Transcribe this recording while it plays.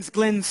It's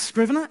Glenn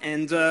Scrivener,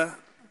 and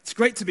it's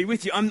great to be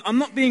with you. I'm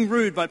not being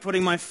rude by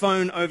putting my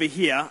phone over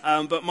here,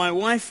 but my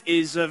wife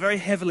is very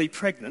heavily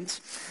pregnant.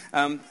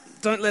 Don't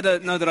let her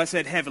know that I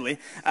said heavily.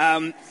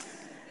 And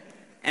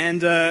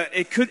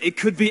it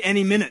could be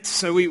any minute,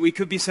 so we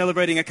could be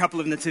celebrating a couple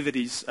of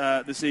nativities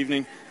this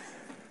evening.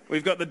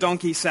 We've got the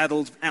donkey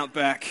saddled out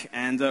back,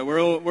 and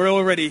we're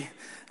all ready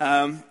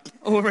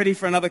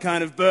for another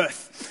kind of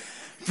birth.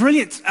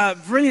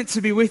 Brilliant to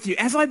be with you.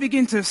 As I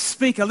begin to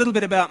speak a little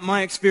bit about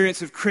my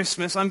experience of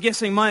Christmas, I'm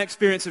guessing my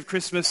experience of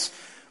Christmas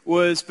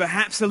was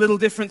perhaps a little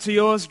different to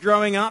yours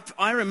growing up.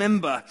 I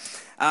remember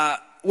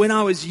when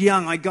I was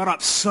young, I got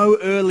up so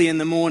early in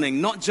the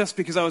morning, not just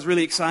because I was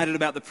really excited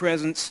about the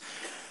presents,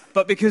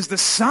 but because the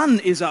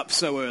sun is up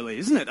so early,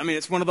 isn't it? I mean,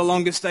 it's one of the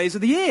longest days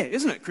of the year,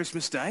 isn't it?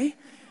 Christmas Day.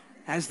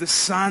 As the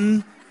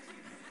sun...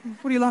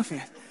 What are you laughing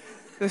at?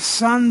 The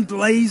sun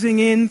blazing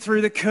in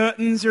through the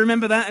curtains. You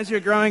remember that as you're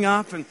growing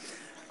up? And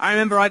I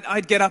remember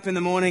I'd get up in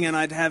the morning and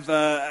I'd have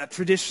a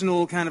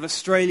traditional kind of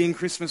Australian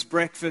Christmas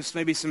breakfast,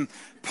 maybe some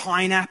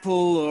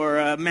pineapple or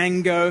a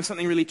mango,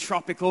 something really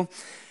tropical.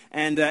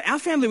 And our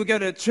family would go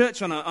to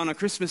church on a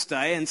Christmas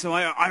day, and so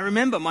I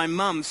remember my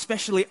mum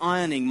specially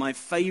ironing my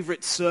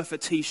favorite surfer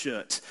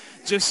T-shirt,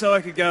 just so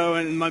I could go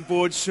in my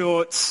board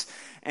shorts,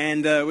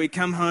 and we'd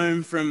come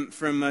home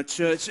from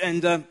church,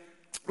 and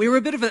we were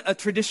a bit of a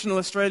traditional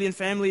Australian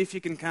family, if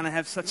you can kind of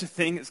have such a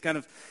thing. It's kind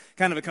of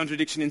a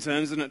contradiction in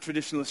terms, isn't it?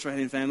 Traditional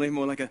Australian family,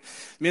 more like a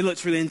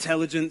military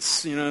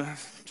intelligence,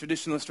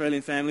 traditional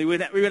Australian family. We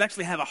would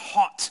actually have a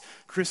hot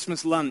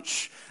Christmas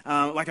lunch,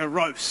 like a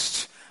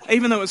roast.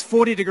 Even though it was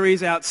 40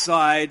 degrees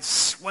outside,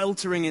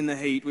 sweltering in the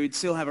heat, we'd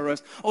still have a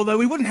roast. Although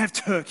we wouldn't have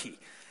turkey.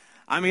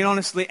 I mean,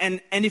 honestly,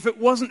 and if it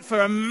wasn't for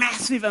a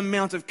massive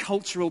amount of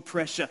cultural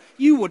pressure,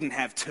 you wouldn't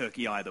have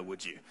turkey either,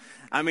 would you?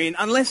 I mean,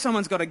 unless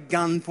someone's got a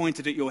gun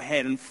pointed at your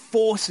head and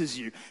forces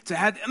you to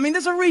have... I mean,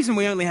 there's a reason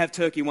we only have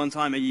turkey one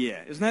time a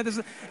year, isn't there?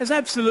 There's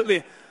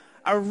absolutely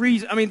a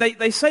reason. I mean,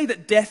 they say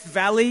that Death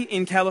Valley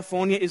in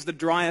California is the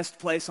driest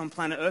place on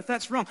planet Earth.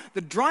 That's wrong.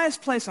 The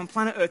driest place on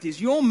planet Earth is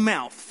your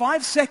mouth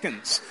 5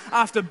 seconds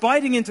after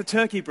biting into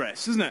turkey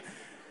breast, isn't it?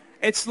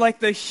 It's like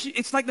the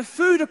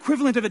food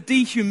equivalent of a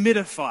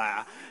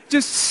dehumidifier,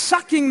 just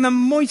sucking the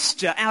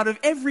moisture out of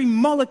every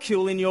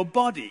molecule in your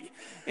body.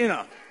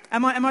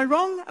 Am I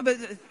wrong? But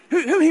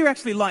who here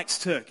actually likes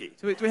turkey?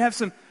 Do we have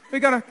some?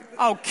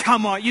 Oh,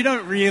 come on! You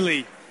don't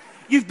really.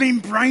 You've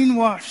been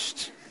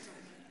brainwashed.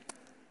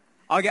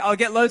 I'll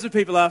get loads of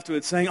people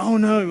afterwards saying, "Oh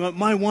no,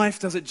 my wife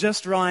does it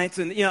just right,"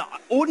 and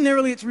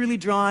ordinarily it's really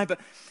dry, but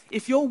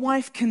if your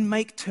wife can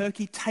make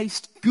turkey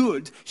taste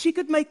good, she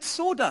could make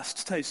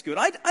sawdust taste good.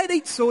 I'd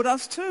eat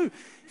sawdust too.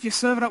 If you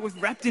serve it up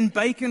wrapped in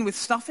bacon with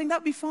stuffing,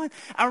 that'd be fine.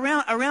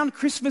 Around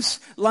Christmas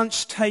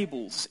lunch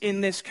tables in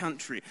this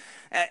country,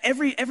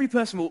 every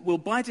person will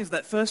bite into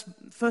that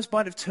first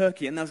bite of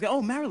turkey, and they'll go,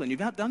 "Oh, Marilyn,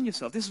 you've outdone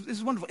yourself. This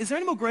is wonderful. Is there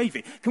any more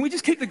gravy? Can we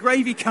just keep the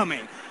gravy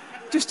coming?"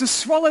 Just to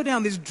swallow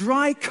down this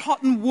dry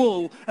cotton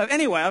wool.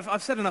 Anyway,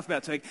 I've said enough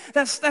about turkey.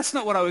 That's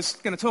not what I was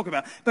going to talk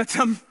about. But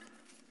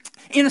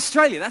in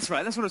Australia, that's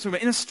right. That's what I was talking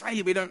about. In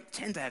Australia, we don't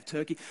tend to have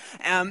turkey,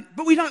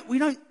 but we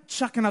don't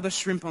chuck another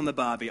shrimp on the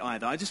barbie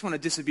either. I just want to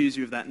disabuse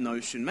you of that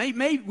notion.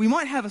 Maybe we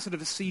might have a sort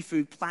of a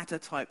seafood platter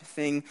type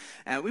thing.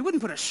 We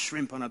wouldn't put a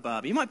shrimp on a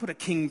barbie. You might put a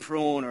king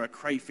prawn or a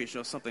crayfish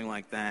or something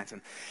like that,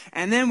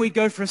 and then we'd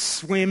go for a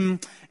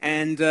swim,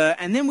 and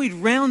then we'd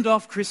round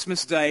off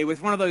Christmas Day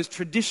with one of those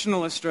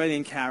traditional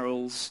Australian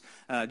carols,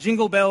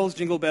 jingle bells,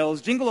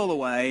 jingle all the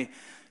way.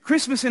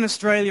 Christmas in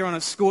Australia on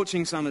a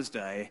scorching summer's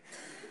day.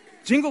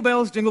 Jingle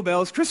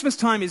bells, Christmas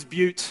time is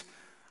Butte.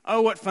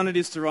 Oh, what fun it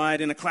is to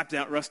ride in a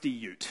clapped-out rusty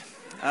ute.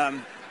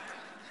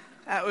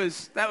 That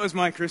was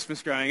my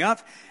Christmas growing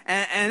up.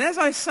 And as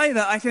I say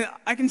that,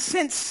 I can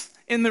sense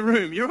in the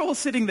room, you're all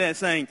sitting there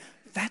saying,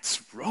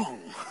 "That's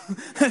wrong.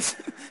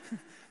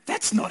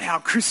 That's not how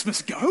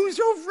Christmas goes.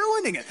 You're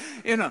ruining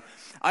it."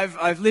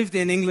 I've lived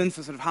in England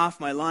for sort of half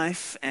my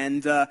life,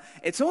 and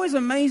it's always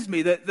amazed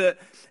me that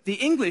the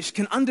English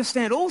can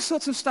understand all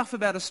sorts of stuff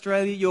about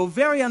Australia. You're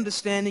very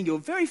understanding. You're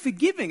very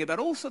forgiving about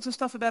all sorts of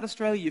stuff about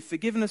Australia. You've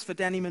forgiven us for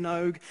Danny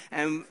Minogue,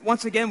 and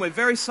once again, we're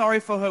very sorry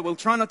for her. We'll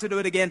try not to do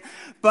it again.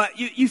 But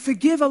you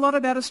forgive a lot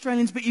about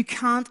Australians, but you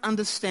can't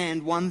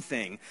understand one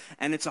thing,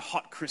 and it's a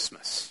hot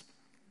Christmas.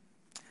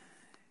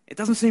 It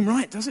doesn't seem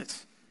right, does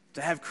it?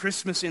 To have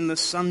Christmas in the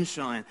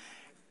sunshine.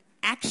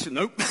 Actually,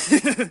 nope.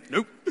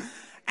 Nope.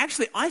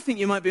 Actually, I think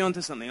you might be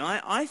onto something.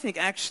 I think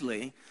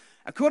actually,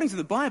 according to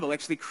the Bible,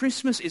 actually,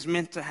 Christmas is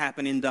meant to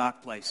happen in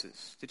dark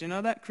places. Did you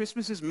know that?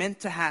 Christmas is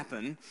meant to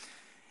happen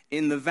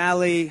in the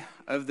valley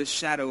of the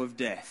shadow of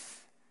death.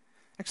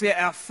 Actually,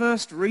 our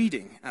first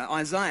reading,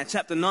 Isaiah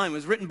chapter 9,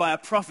 was written by a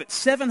prophet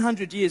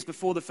 700 years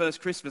before the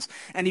first Christmas,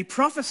 and he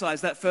prophesied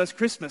that first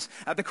Christmas.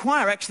 The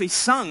choir actually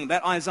sung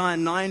that Isaiah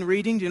 9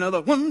 reading. Do you know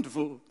the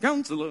wonderful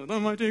counselor,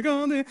 the mighty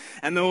God?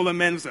 And all the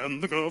men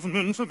said, "The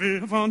government shall be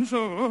upon the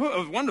shore." It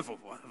was wonderful.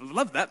 I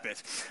loved that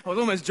bit. I was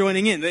almost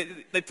joining in.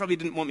 They probably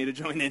didn't want me to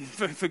join in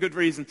for good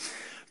reason.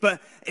 But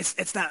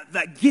it's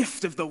that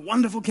gift of the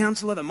wonderful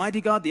counselor, the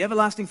mighty God, the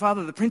everlasting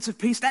Father, the Prince of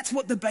Peace. That's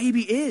what the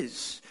baby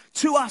is.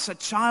 To us a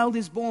child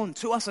is born.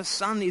 To us a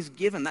son is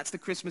given. That's the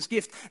Christmas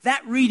gift.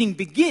 That reading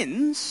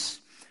begins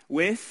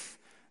with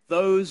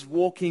those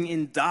walking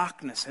in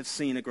darkness have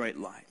seen a great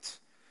light.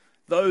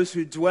 Those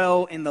who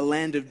dwell in the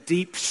land of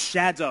deep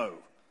shadow,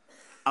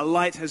 a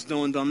light has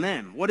dawned on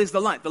them. What is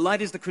the light? The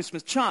light is the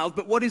Christmas child,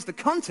 but what is the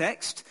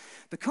context?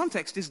 The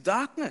context is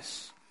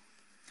darkness.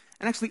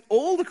 And actually,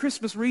 all the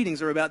Christmas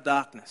readings are about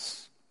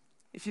darkness.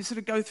 If you sort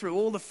of go through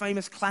all the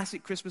famous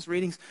classic Christmas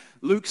readings,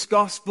 Luke's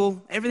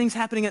gospel, everything's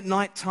happening at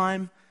night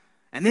time,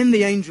 and then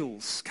the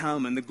angels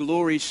come and the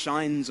glory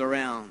shines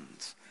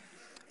around.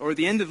 Or at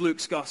the end of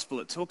Luke's gospel,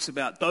 it talks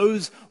about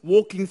those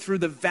walking through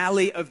the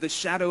valley of the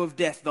shadow of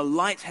death. The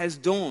light has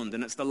dawned,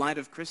 and it's the light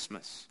of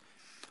Christmas.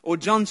 Or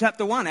John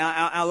chapter 1,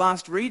 our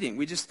last reading.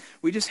 We just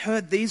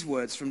heard these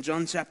words from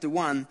John chapter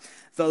 1.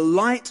 The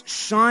light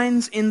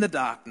shines in the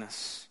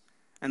darkness,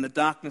 and the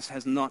darkness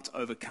has not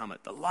overcome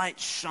it. The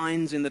light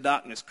shines in the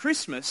darkness.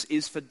 Christmas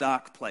is for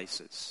dark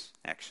places,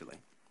 actually.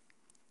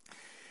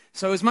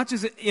 So as much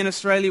as in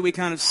Australia we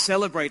kind of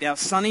celebrate our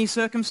sunny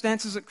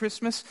circumstances at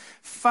Christmas,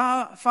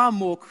 far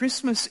more,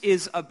 Christmas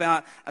is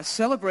about a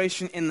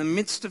celebration in the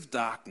midst of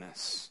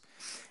darkness.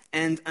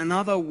 And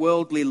another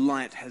worldly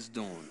light has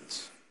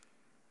dawned.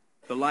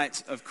 The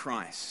light of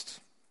Christ.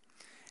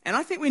 And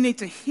I think we need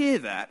to hear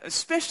that,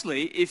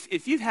 especially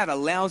if you've had a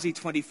lousy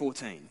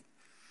 2014.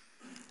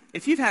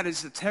 If you've had a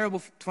terrible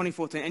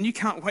 2014 and you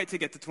can't wait to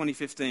get to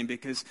 2015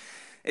 because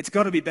it's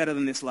got to be better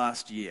than this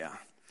last year.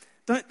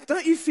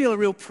 Don't you feel a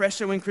real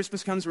pressure when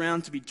Christmas comes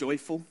around to be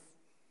joyful?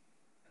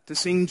 To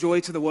sing joy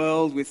to the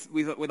world with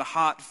a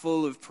heart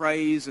full of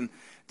praise? And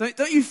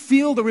don't you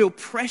feel the real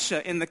pressure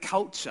in the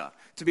culture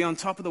to be on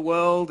top of the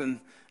world and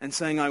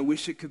saying, I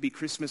wish it could be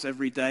Christmas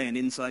every day, and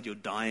inside you're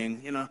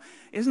dying? You know,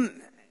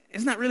 isn't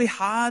that really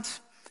hard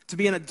to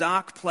be in a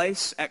dark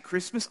place at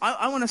Christmas?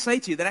 I want to say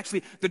to you that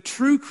actually the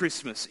true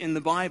Christmas in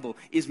the Bible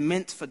is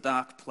meant for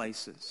dark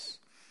places.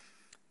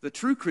 The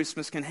true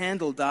Christmas can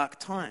handle dark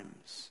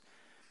times.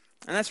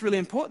 And that's really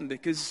important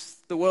because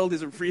the world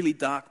is a really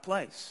dark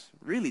place.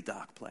 Really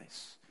dark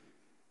place.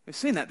 We've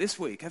seen that this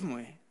week, haven't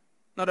we?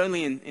 Not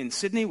only in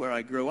Sydney, where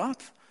I grew up,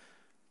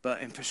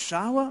 but in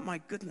Peshawar,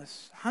 my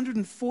goodness,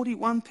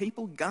 141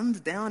 people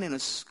gunned down in a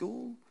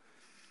school.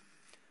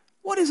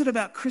 What is it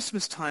about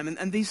Christmas time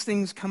and these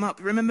things come up?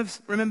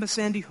 Remember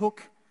Sandy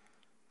Hook?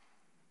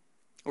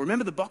 Or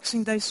remember the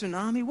Boxing Day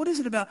tsunami? What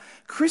is it about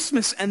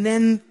Christmas and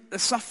then the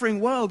suffering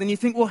world? And you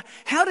think, well,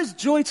 how does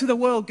joy to the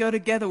world go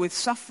together with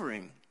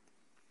suffering?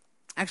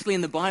 Actually,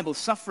 in the Bible,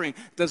 suffering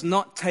does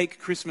not take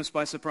Christmas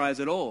by surprise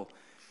at all.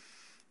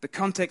 The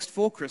context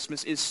for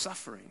Christmas is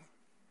suffering.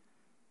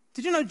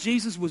 Did you know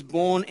Jesus was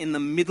born in the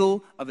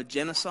middle of a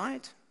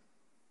genocide?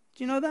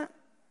 Do you know that?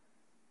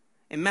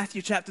 In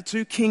Matthew chapter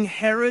 2, King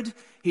Herod,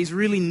 he's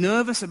really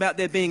nervous about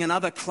there being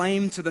another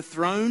claim to the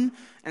throne.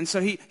 And so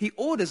he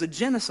orders a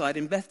genocide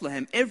in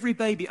Bethlehem. Every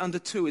baby under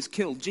 2 is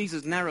killed.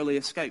 Jesus narrowly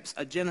escapes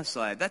a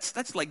genocide.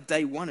 That's like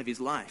day 1 of his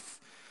life.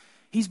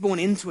 He's born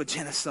into a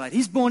genocide.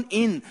 He's born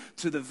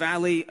into the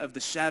valley of the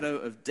shadow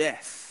of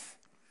death.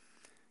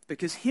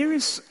 Because here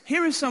is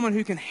someone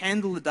who can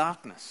handle the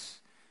darkness.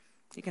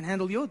 He can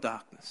handle your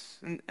darkness.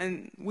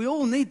 And we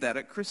all need that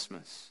at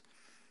Christmas.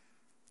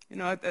 You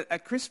know,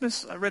 at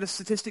Christmas, I read a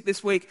statistic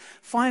this week,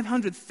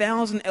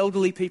 500,000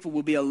 elderly people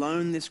will be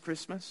alone this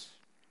Christmas.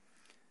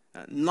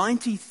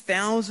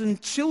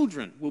 90,000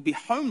 children will be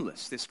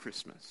homeless this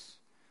Christmas.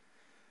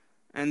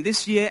 And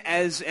this year,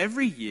 as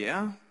every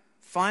year,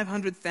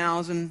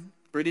 500,000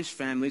 British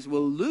families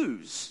will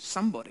lose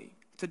somebody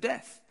to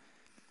death.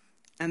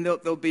 And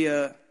there'll be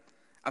a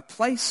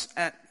place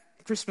at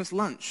Christmas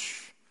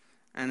lunch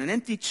and an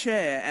empty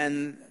chair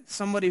and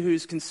somebody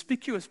who's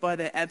conspicuous by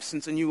their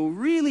absence, and you will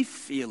really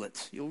feel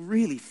it. You'll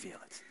really feel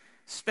it,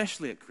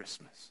 especially at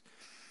Christmas.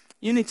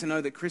 You need to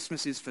know that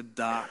Christmas is for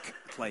dark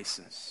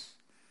places.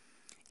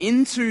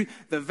 Into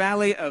the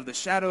valley of the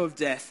shadow of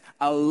death,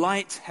 a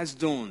light has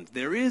dawned.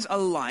 There is a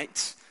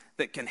light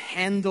that can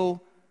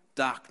handle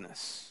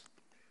darkness,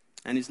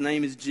 and his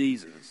name is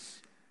Jesus.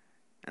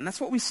 And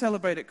that's what we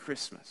celebrate at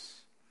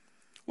Christmas.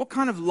 What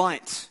kind of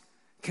light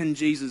can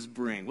Jesus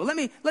bring? Well, let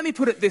me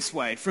put it this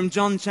way from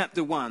John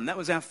chapter 1. That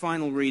was our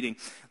final reading.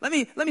 Let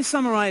me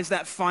summarize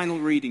that final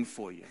reading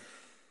for you.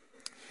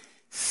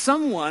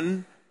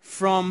 Someone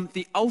from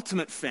the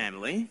ultimate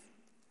family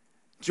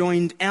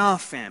joined our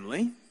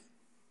family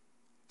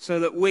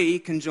so that we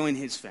can join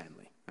his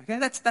family. Okay,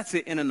 that's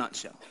it in a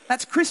nutshell.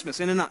 That's Christmas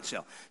in a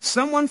nutshell.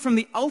 Someone from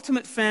the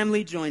ultimate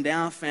family joined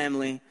our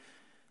family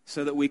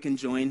so that we can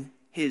join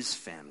his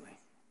family.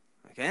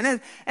 Okay,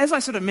 and as I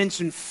sort of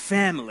mentioned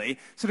family,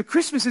 sort of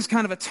Christmas is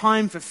kind of a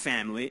time for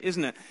family,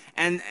 isn't it?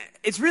 And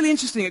it's really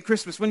interesting at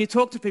Christmas when you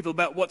talk to people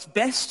about what's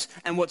best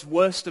and what's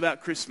worst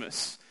about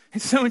Christmas.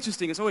 It's so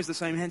interesting. It's always the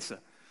same answer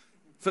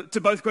to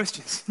both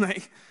questions.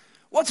 Like,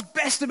 what's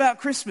best about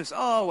Christmas?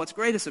 Oh, what's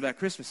greatest about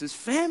Christmas is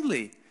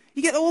family.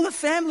 You get all the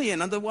family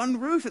in under one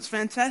roof. It's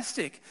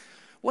fantastic.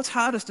 What's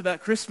hardest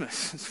about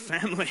Christmas? It's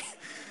family.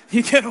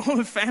 You get all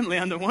the family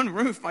under one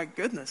roof. My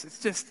goodness, it's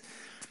just...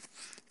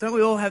 Don't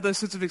we all have those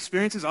sorts of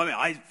experiences? I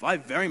mean, I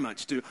very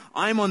much do.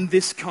 I'm on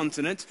this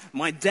continent.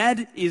 My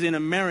dad is in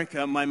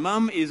America. My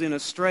mum is in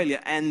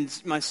Australia. And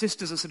my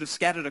sisters are sort of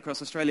scattered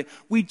across Australia.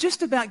 We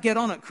just about get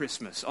on at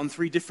Christmas on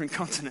 3 different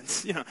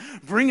continents.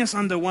 Bring us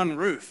under one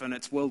roof. And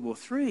it's World War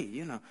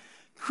III,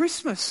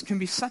 Christmas can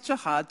be such a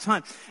hard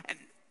time.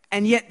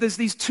 And yet there's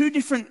these two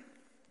different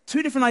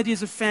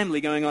ideas of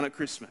family going on at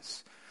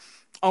Christmas.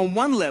 On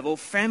one level,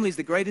 family is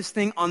the greatest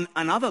thing. On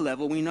another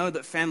level, we know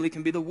that family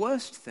can be the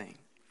worst thing.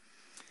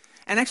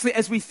 And actually,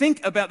 as we think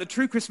about the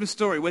true Christmas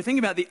story, we're thinking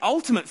about the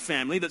ultimate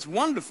family that's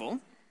wonderful.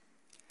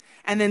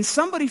 And then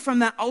somebody from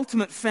that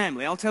ultimate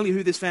family, I'll tell you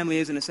who this family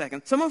is in a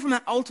second, someone from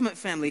that ultimate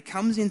family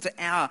comes into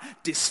our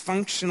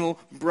dysfunctional,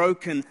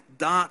 broken,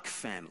 dark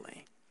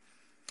family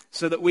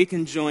so that we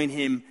can join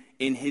him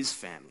in his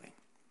family.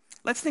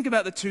 Let's think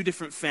about the 2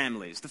 different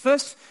families. The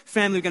first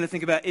family we're going to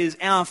think about is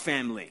our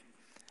family,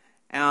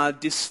 our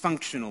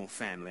dysfunctional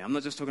family. I'm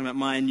not just talking about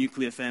my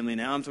nuclear family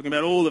now. I'm talking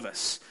about all of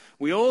us.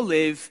 We all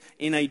live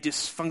in a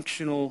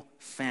dysfunctional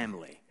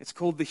family. It's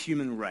called the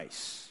human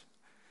race.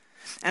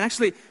 And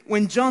actually,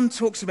 when John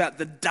talks about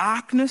the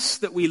darkness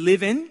that we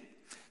live in,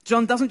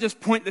 John doesn't just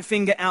point the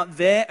finger out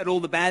there at all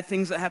the bad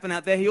things that happen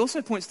out there. He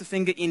also points the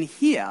finger in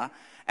here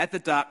at the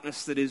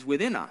darkness that is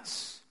within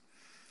us.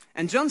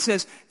 And John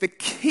says the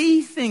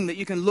key thing that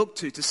you can look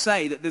to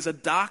say that there's a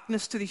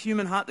darkness to the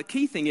human heart, the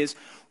key thing is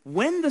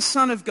when the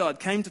Son of God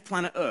came to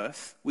planet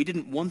Earth, we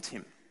didn't want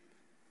him.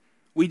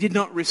 We did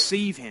not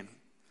receive him.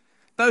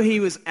 Though he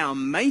was our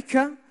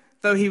maker,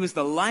 though he was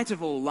the light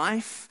of all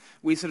life,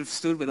 we sort of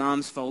stood with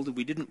arms folded.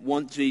 We didn't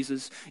want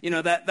Jesus.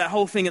 That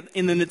whole thing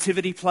in the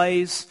nativity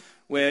plays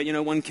where,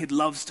 one kid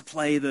loves to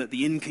play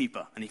the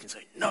innkeeper and he can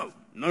say, no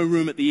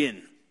room at the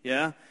inn.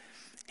 Yeah?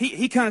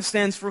 He kind of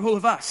stands for all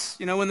of us.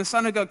 When the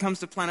Son of God comes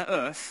to planet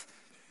Earth,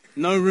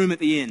 no room at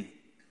the inn.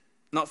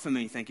 Not for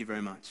me, thank you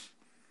very much.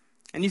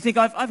 And you think,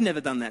 I've never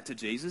done that to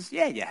Jesus.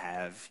 Yeah, you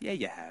have. Yeah,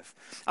 you have.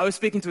 I was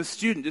speaking to a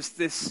student just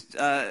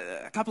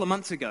a couple of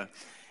months ago,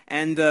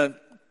 and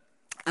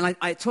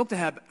I talked to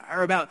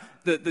her about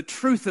the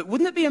truth that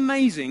wouldn't it be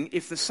amazing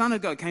if the Son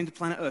of God came to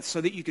planet Earth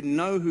so that you could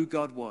know who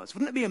God was?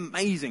 Wouldn't it be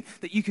amazing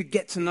that you could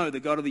get to know the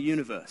God of the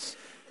universe?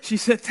 She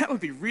said, that would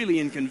be really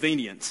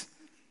inconvenient.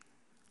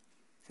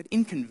 I said,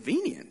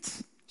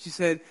 inconvenient? She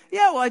said,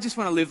 yeah, well, I just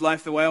want to live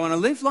life the way I want to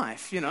live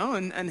life,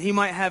 and he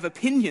might have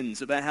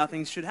opinions about how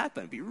things should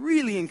happen. It'd be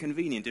really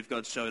inconvenient if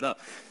God showed up.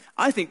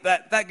 I think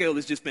that girl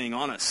is just being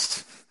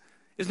honest.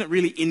 Isn't it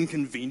really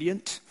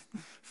inconvenient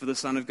for the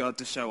Son of God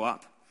to show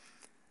up?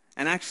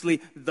 And actually,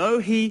 though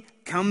he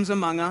comes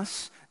among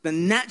us, the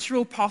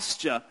natural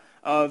posture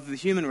of the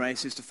human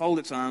race is to fold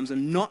its arms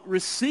and not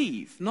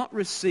receive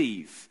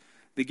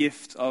the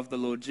gift of the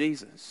Lord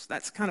Jesus.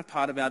 That's kind of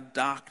part of our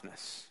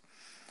darkness.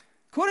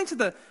 According to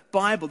the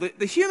Bible,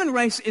 the human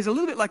race is a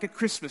little bit like a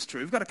Christmas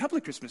tree. We've got a couple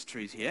of Christmas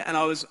trees here, and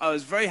I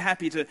was very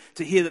happy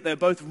to hear that they're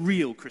both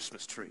real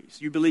Christmas trees.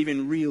 You believe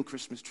in real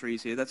Christmas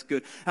trees here. That's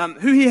good.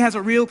 Who here has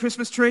a real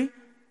Christmas tree?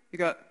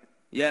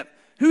 Yep.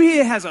 Who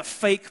here has a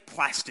fake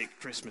plastic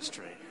Christmas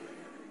tree?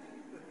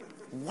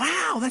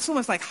 Wow, that's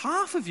almost like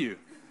half of you.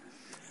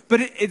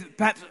 But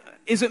perhaps,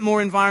 is it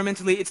more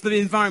environmentally? It's the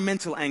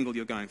environmental angle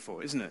you're going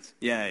for, isn't it?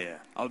 Yeah,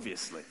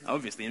 obviously,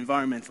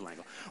 environmental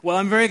angle. Well,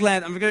 I'm very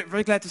glad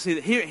to see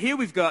that here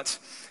we've got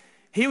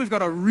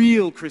a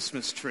real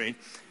Christmas tree.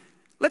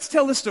 Let's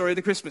tell the story of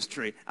the Christmas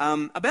tree.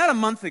 About a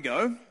month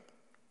ago,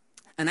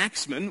 an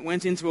axeman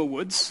went into a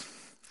woods,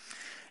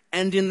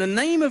 and in the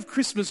name of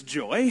Christmas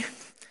joy,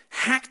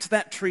 hacked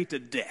that tree to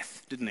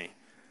death, didn't he?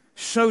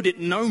 Showed it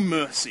no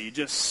mercy,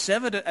 just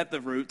severed it at the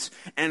root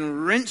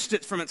and wrenched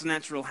it from its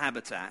natural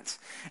habitat.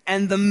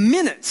 And the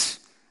minute,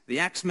 the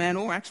axeman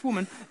or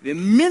axewoman, the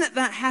minute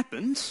that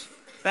happened,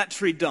 that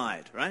tree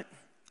died, right?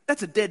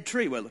 That's a dead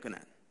tree we're looking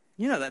at.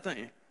 You know that, don't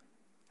you?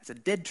 That's a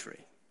dead tree.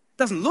 It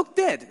doesn't look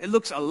dead. It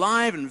looks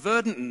alive and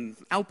verdant and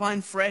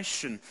alpine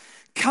fresh and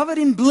covered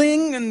in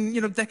bling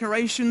and,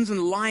 decorations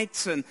and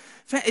lights. And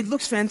it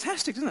looks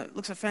fantastic, doesn't it? It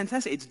looks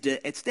fantastic.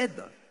 It's dead,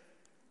 though.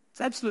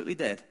 It's absolutely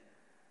dead.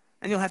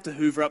 And you'll have to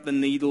hoover up the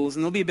needles,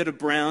 and there'll be a bit of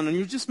brown, and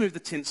you'll just move the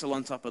tinsel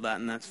on top of that,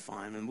 and that's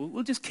fine. And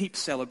we'll just keep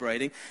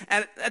celebrating.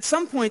 And at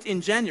some point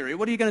in January,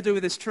 what are you going to do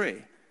with this tree?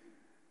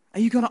 Are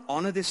you going to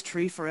honor this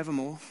tree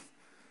forevermore?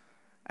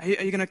 Are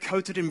you going to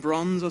coat it in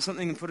bronze or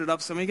something and put it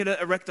up somewhere? Are you going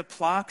to erect a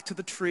plaque to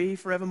the tree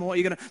forevermore? Are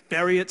you going to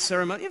bury it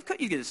ceremonially?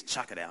 You can just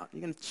chuck it out.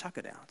 You're going to chuck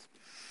it out.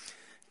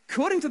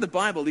 According to the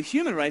Bible, the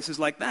human race is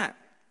like that.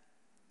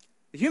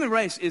 The human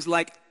race is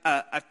like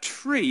a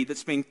tree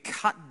that's been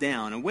cut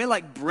down, and we're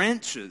like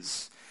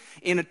branches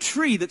in a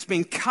tree that's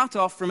been cut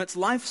off from its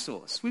life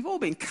source. We've all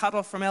been cut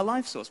off from our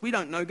life source. We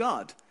don't know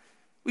God.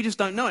 We just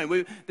don't know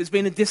him. There's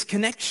been a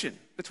disconnection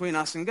between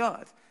us and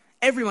God.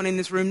 Everyone in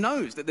this room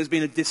knows that there's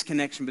been a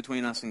disconnection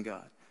between us and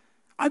God.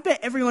 I bet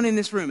everyone in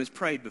this room has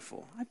prayed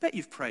before. I bet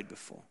you've prayed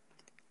before.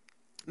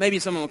 Maybe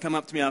someone will come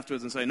up to me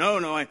afterwards and say,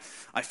 no,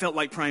 I felt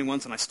like praying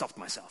once and I stopped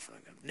myself. And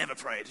I go, never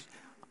prayed.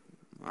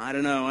 I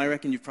don't know. I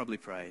reckon you've probably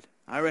prayed.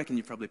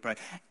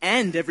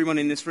 And everyone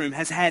in this room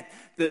has had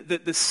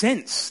the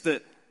sense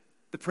that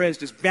the prayers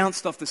just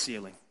bounced off the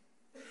ceiling,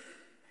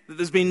 that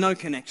there's been no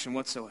connection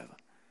whatsoever.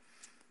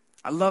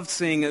 I loved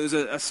seeing, there was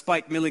a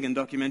Spike Milligan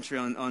documentary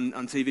on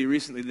TV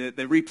recently.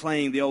 They're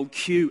replaying the old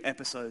Q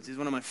episodes. He's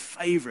one of my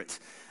favorite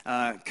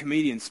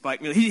comedians,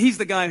 Spike Milligan. He's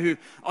the guy who,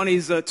 on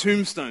his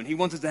tombstone, he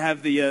wanted to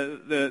have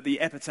the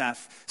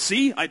epitaph,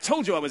 "See, I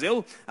told you I was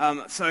ill."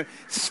 So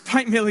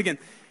Spike Milligan,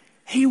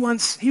 he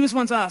was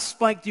once asked,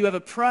 "Spike, do you ever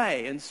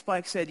pray?" And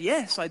Spike said,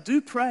 "Yes, I do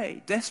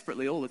pray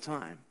desperately all the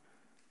time.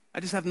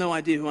 I just have no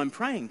idea who I'm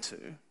praying to."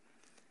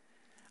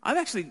 I've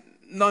actually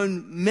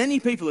known many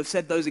people who have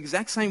said those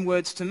exact same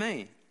words to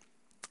me.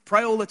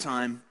 Pray all the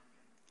time.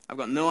 I've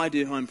got no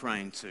idea who I'm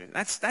praying to.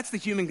 That's the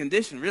human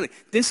condition, really.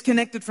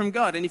 Disconnected from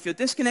God. And if you're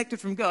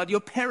disconnected from God, you're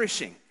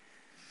perishing.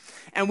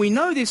 And we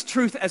know this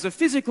truth as a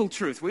physical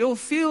truth. We all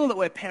feel that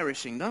we're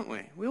perishing, don't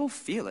we? We all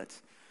feel it.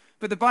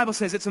 But the Bible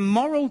says it's a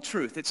moral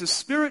truth. It's a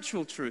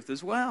spiritual truth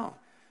as well.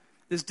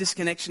 There's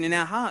disconnection in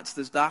our hearts.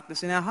 There's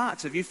darkness in our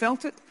hearts. Have you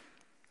felt it?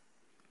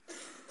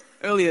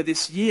 Earlier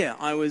this year,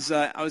 I was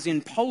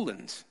in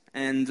Poland.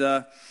 And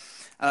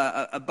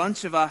a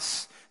bunch of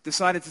us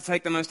decided to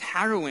take the most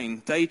harrowing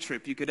day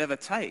trip you could ever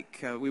take.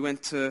 We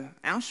went to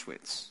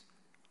Auschwitz.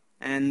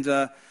 And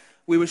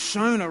we were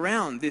shown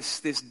around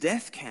this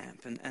death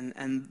camp.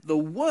 And the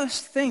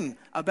worst thing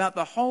about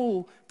the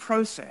whole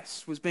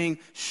process was being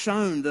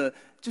shown the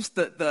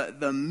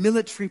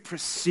military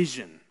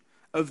precision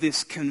of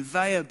this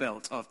conveyor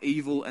belt of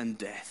evil and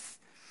death.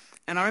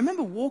 And I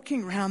remember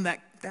walking around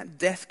that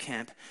death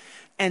camp,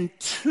 and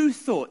two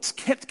thoughts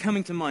kept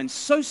coming to mind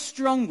so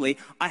strongly,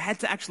 I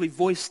had to actually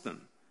voice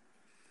them.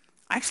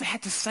 I actually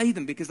had to say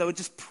them because they were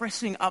just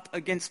pressing up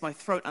against my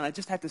throat, and I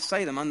just had to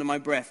say them under my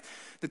breath.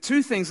 The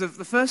two things, the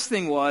first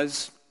thing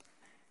was,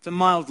 it's a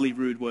mildly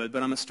rude word,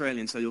 but I'm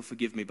Australian, so you'll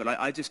forgive me, but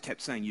I just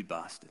kept saying, "You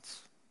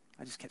bastards."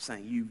 I just kept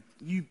saying,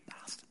 you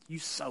bastard, you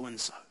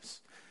so-and-sos.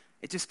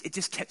 It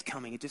just kept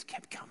coming,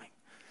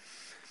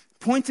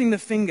 pointing the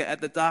finger at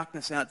the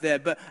darkness out there.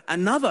 But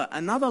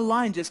another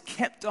line just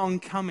kept on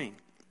coming.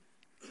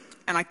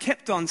 And I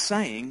kept on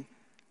saying,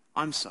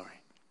 "I'm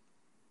sorry.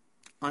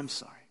 I'm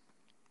sorry."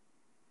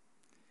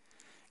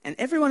 And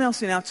everyone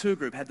else in our tour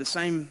group had the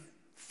same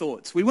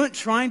thoughts. We weren't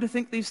trying to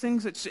think these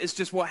things. It's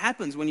just what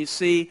happens when you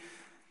see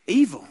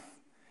evil.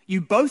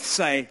 You both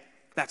say,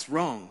 "That's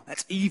wrong.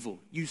 That's evil.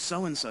 You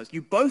so-and-sos."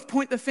 You both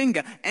point the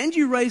finger and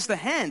you raise the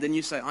hand and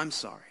you say, "I'm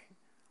sorry.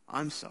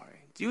 I'm sorry."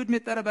 Do you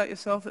admit that about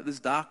yourself, that there's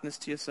darkness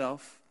to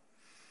yourself?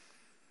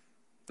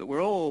 That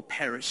we're all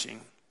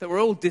perishing, that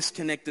we're all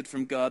disconnected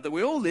from God, that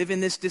we all live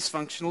in this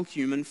dysfunctional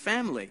human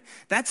family.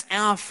 That's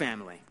our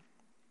family.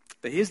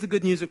 But here's the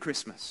good news of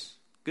Christmas.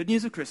 Good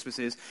news of Christmas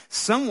is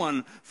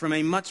someone from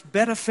a much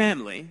better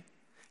family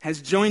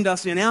has joined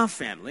us in our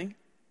family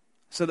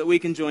so that we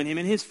can join him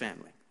in his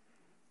family.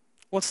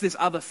 What's this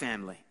other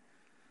family?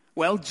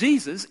 Well,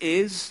 Jesus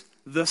is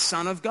the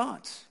Son of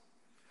God.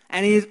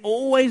 And he has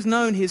always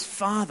known his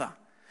Father,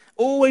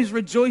 always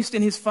rejoiced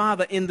in his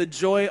Father in the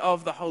joy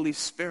of the Holy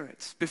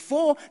Spirit.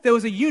 Before there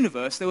was a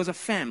universe, there was a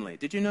family.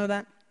 Did you know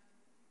that?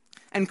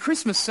 And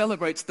Christmas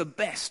celebrates the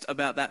best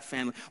about that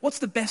family. What's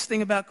the best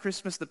thing about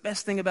Christmas? The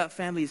best thing about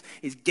family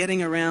is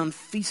getting around,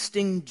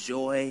 feasting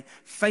joy,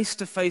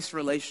 face-to-face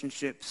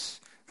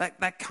relationships,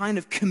 that kind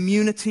of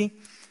community.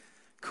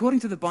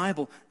 According to the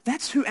Bible,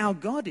 that's who our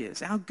God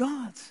is. Our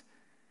God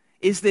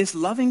is this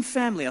loving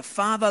family, a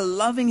father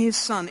loving his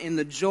son in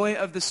the joy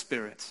of the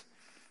Spirit.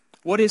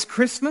 What is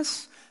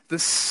Christmas? The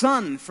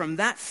son from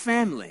that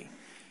family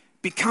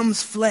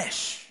becomes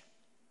flesh.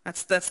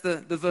 That's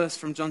the verse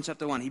from John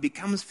chapter 1. He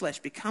becomes flesh,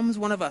 becomes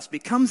one of us,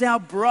 becomes our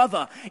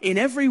brother in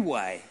every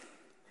way.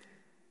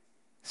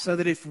 So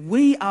that if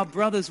we are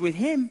brothers with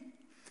him,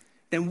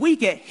 then we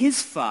get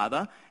his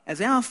Father as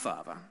our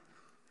Father.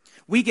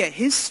 We get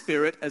his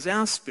Spirit as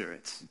our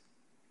Spirit.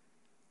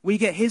 We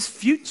get his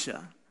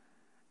future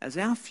as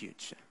our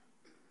future.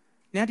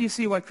 Now do you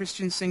see why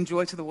Christians sing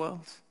joy to the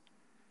world?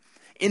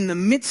 In the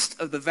midst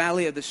of the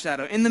valley of the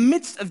shadow, in the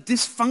midst of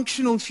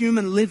dysfunctional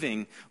human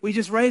living, we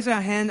just raise our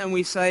hand and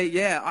we say,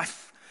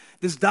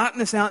 there's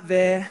darkness out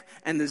there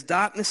and there's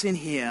darkness in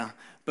here,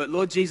 but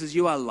Lord Jesus,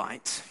 you are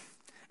light,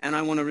 and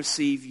I want to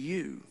receive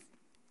you.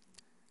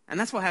 And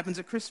that's what happens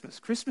at Christmas.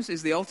 Christmas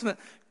is the ultimate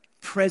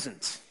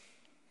present.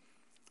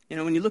 You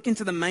know, when you look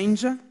into the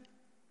manger,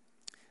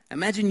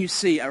 imagine you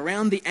see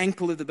around the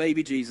ankle of the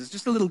baby Jesus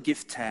just a little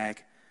gift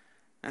tag,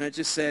 and it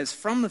just says,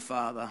 "From the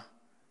Father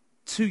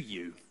to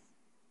you.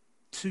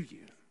 To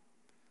you.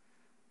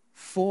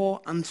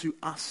 For unto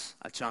us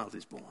a child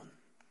is born.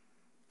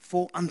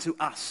 For unto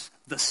us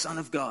the Son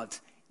of God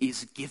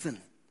is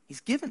given." He's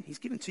given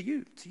to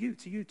you, it's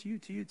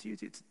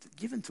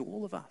given to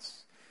all of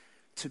us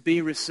to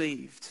be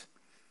received.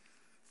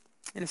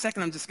 In a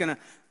second, I'm just going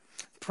to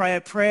pray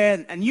a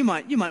prayer, and you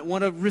might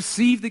want to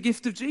receive the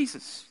gift of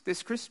Jesus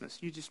this Christmas.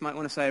 You just might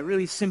want to say a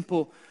really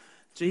simple,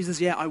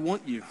 "Jesus, I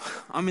want you.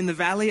 I'm in the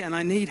valley and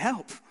I need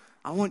help.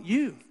 I want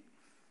you."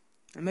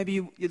 And maybe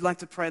you'd like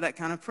to pray that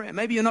kind of prayer.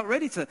 Maybe you're not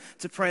ready to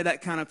pray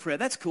that kind of prayer.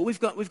 That's cool. We've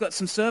got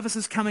some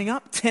services coming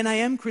up, 10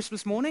 a.m.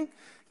 Christmas morning.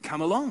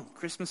 Come along,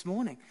 Christmas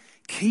morning.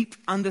 Keep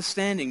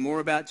understanding more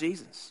about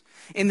Jesus.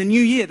 In the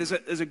new year,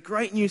 there's a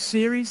great new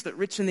series that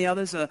Rich and the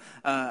others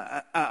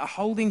are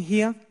holding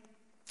here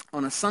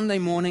on a Sunday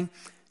morning.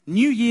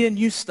 New year,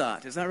 new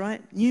start. Is that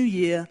right? New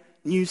year,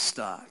 new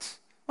start.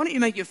 Why don't you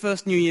make your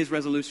first New Year's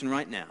resolution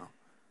right now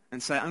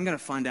and say, I'm going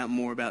to find out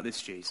more about this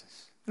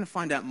Jesus. I'm going to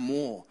find out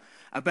more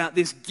about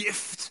this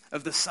gift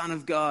of the Son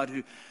of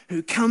God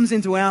who comes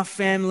into our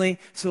family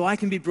so I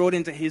can be brought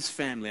into his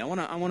family. I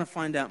want to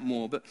find out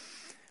more. But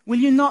will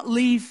you not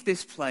leave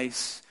this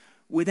place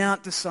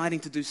without deciding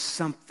to do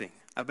something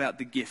about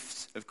the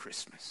gift of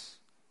Christmas?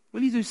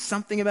 Will you do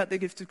something about the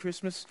gift of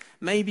Christmas?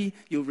 Maybe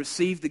you'll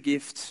receive the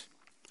gift,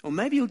 or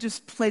maybe you'll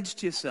just pledge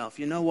to yourself,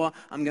 you know what,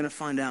 I'm going to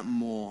find out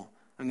more.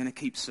 I'm going to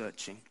keep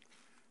searching.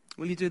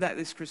 Will you do that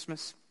this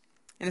Christmas?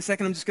 In a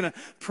second, I'm just going to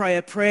pray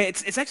a prayer.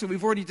 It's actually,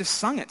 we've already just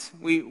sung it.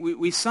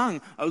 We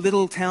sung O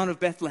Little Town of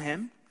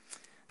Bethlehem.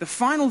 The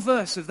final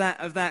verse of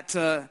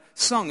that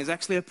song is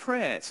actually a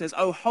prayer. It says,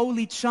 O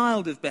Holy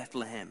Child of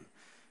Bethlehem,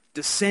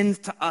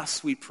 descend to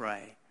us, we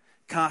pray.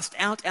 Cast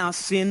out our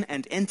sin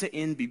and enter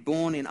in, be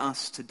born in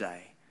us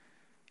today.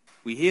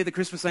 We hear the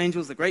Christmas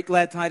angels, the great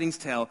glad tidings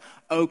tell,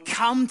 O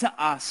come to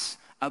us,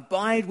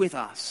 abide with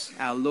us,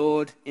 our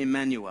Lord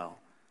Emmanuel.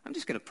 I'm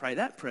just going to pray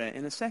that prayer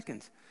in a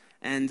second.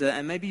 And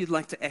maybe you'd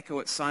like to echo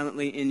it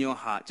silently in your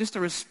heart. Just a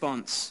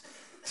response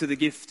to the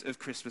gift of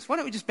Christmas. Why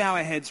don't we just bow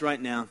our heads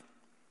right now?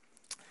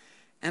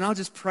 And I'll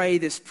just pray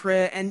this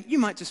prayer. And you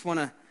might just want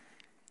to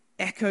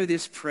echo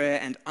this prayer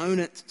and own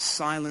it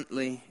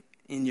silently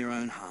in your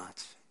own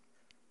heart.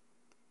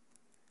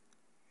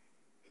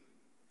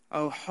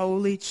 O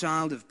holy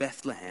child of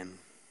Bethlehem,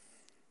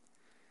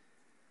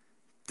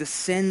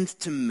 descend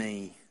to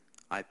me,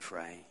 I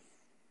pray.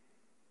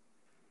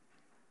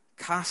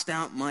 Cast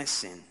out my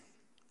sin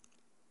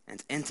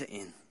and enter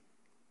in.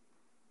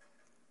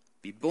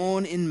 Be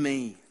born in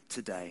me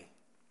today.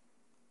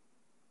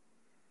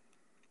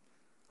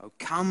 Oh,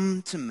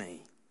 come to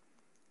me.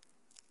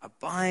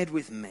 Abide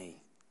with me,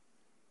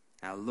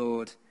 our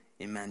Lord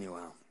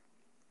Emmanuel.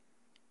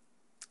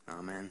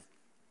 Amen.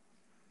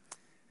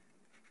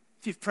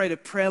 If you've prayed a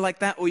prayer like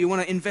that or you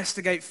want to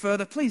investigate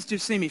further, please do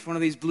see me for one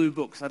of these blue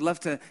books. I'd love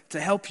to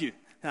help you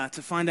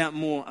to find out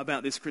more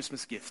about this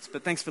Christmas gift.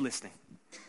 But thanks for listening.